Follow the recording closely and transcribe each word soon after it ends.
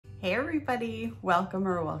Hey everybody,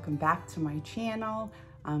 welcome back to my channel.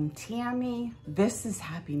 I'm Tammy, this is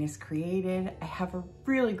Happiness Created. I have a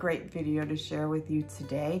really great video to share with you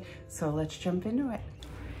today, so let's jump into it.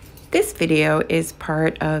 This video is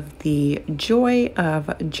part of the Joy of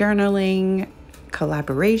Journaling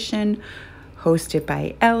collaboration hosted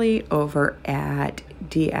by Ellie over at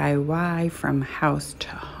DIY From House to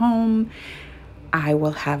Home. I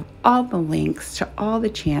will have all the links to all the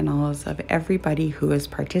channels of everybody who is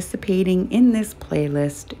participating in this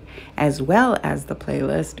playlist, as well as the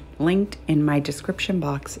playlist linked in my description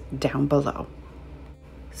box down below.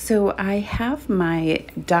 So I have my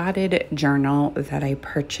dotted journal that I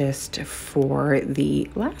purchased for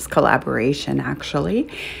the last collaboration actually,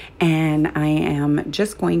 and I am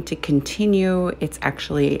just going to continue. It's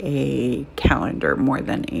actually a calendar more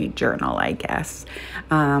than a journal, I guess.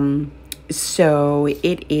 So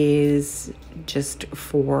it is just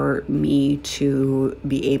for me to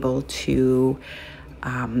be able to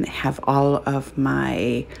have all of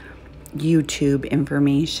my YouTube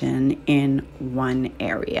information in one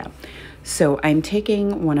area. So I'm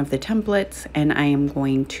taking one of the templates and I am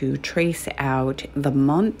going to trace out the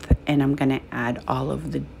month, and I'm going to add all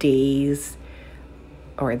of the days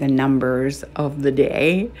or the numbers of the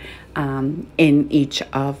day in each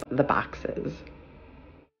of the boxes.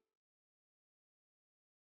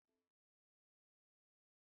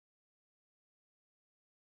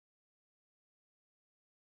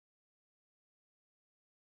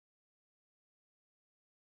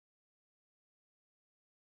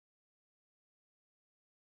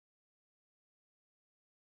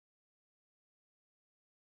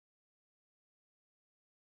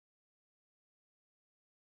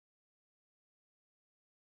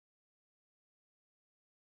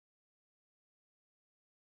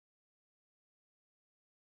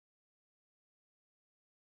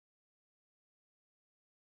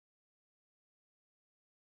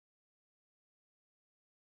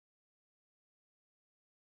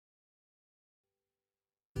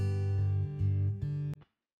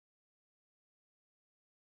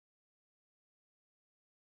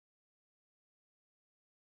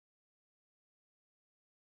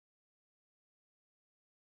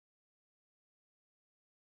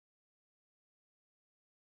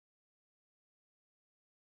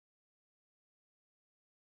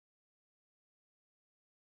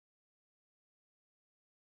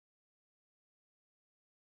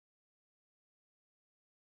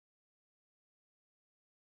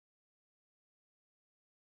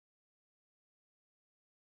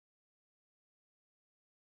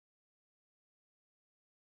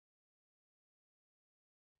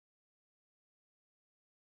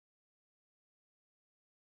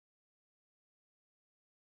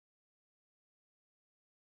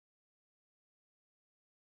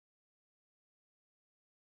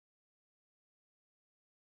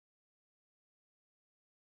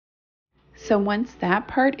 So once that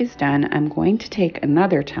part is done, I'm going to take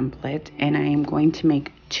another template and I am going to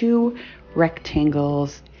make 2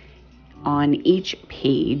 rectangles on each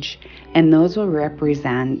page, and those will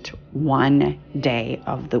represent one day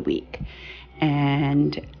of the week.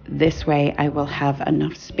 And this way I will have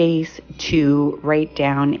enough space to write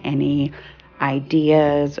down any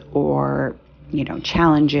ideas or,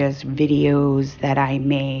 challenges, videos that I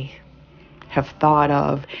may have thought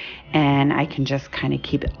of, and I can just kind of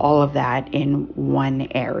keep all of that in one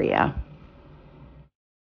area.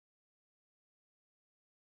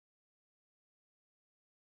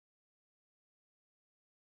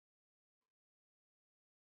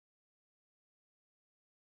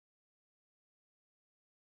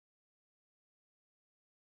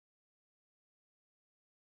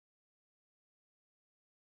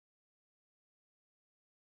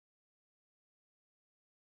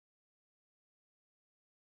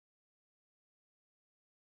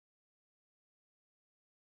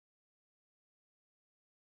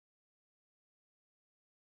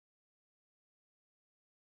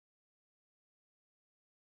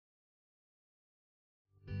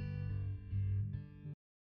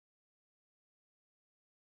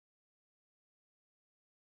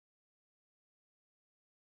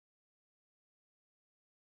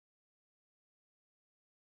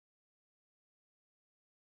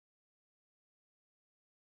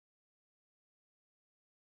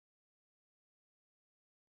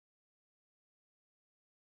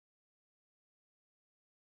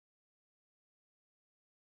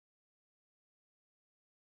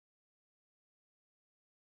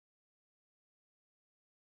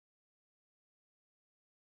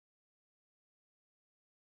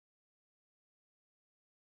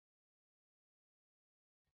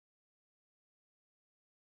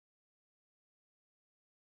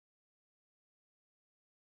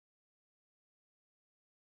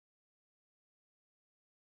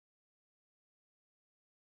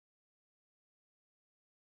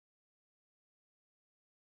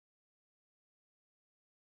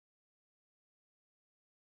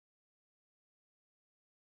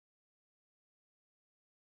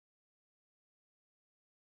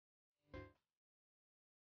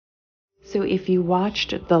 So if you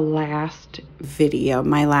watched the last video,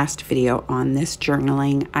 my last video on this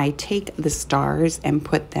journaling, I take the stars and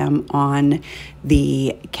put them on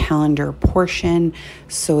the calendar portion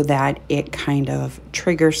so that it kind of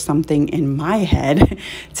triggers something in my head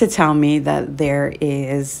to tell me that there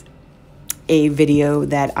is a video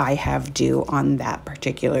that I have due on that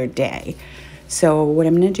particular day. So what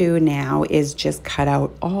I'm going to do now is just cut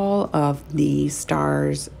out all of the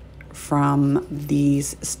stars from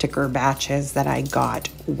these sticker batches that I got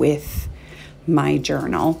with my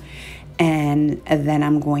journal, and then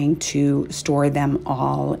I'm going to store them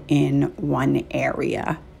all in one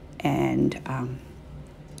area. And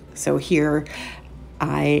so here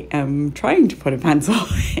I am trying to put a pencil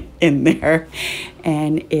in there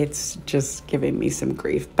and it's just giving me some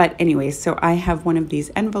grief. But anyway, so I have one of these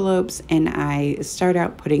envelopes and I start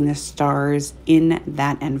out putting the stars in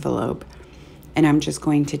that envelope. And I'm just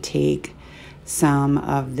going to take some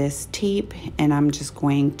of this tape and I'm just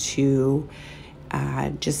going to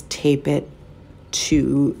just tape it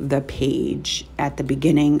to the page at the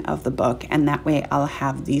beginning of the book. And that way I'll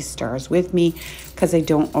have these stars with me because I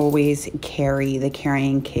don't always carry the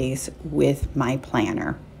carrying case with my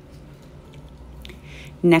planner.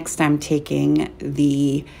 Next, I'm taking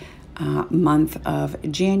the month of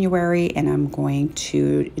January and I'm going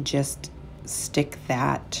to just stick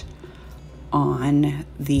that on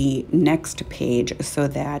the next page so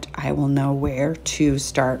that I will know where to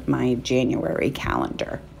start my January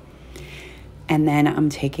calendar. And then I'm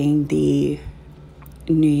taking the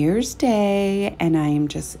New Year's Day and I am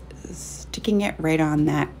just sticking it right on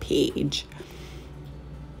that page.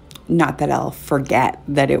 Not that I'll forget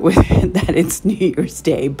that that it's New Year's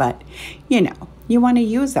Day, but you know, you want to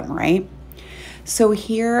use them, right? So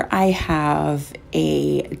here I have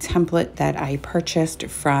a template that I purchased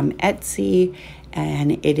from Etsy,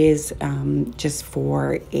 and it is just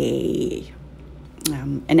for an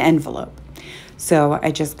envelope. So I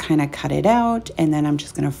just kind of cut it out, and then I'm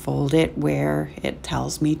just going to fold it where it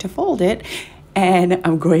tells me to fold it, and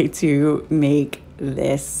I'm going to make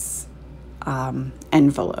this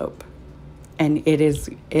envelope. And it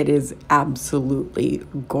is absolutely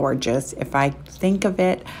gorgeous. If I think of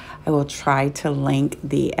it, I will try to link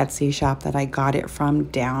the Etsy shop that I got it from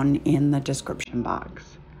down in the description box.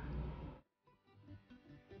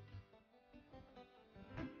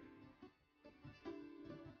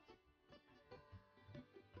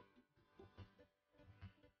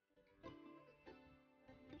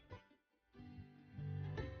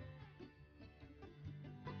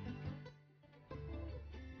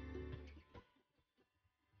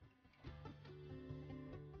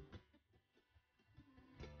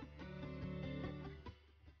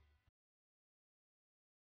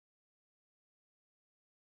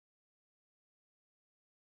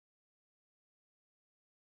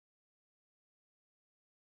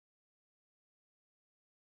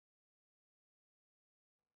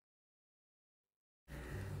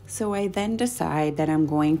 So I then decide that I'm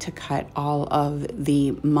going to cut all of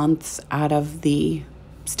the months out of the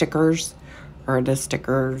stickers, or the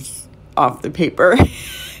stickers off the paper.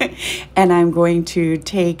 And I'm going to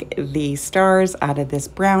take the stars out of this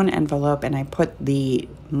brown envelope and I put the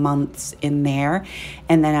months in there.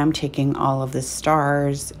 And then I'm taking all of the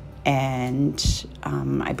stars and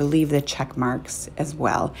I believe the check marks as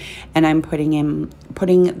well. And I'm putting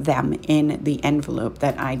them in the envelope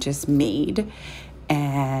that I just made.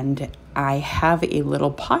 And I have a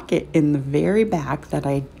little pocket in the very back that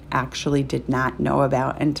I actually did not know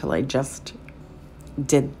about until I just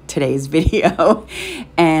did today's video.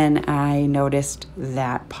 And I noticed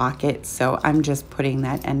that pocket. So I'm just putting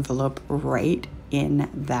that envelope right in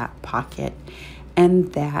that pocket.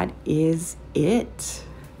 And that is it.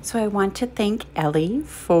 So I want to thank Ellie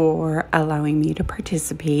for allowing me to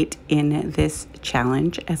participate in this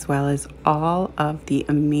challenge, as well as all of the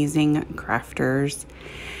amazing crafters.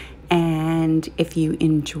 And if you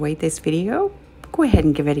enjoyed this video, go ahead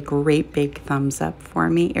and give it a great big thumbs up for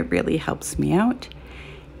me. It really helps me out.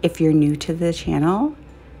 If you're new to the channel,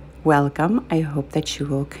 welcome. I hope that you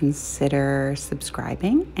will consider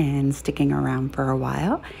subscribing and sticking around for a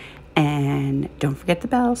while. And don't forget the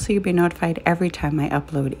bell so you'll be notified every time I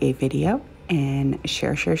upload a video. And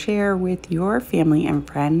share with your family and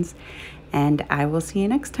friends. And I will see you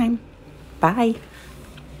next time. Bye.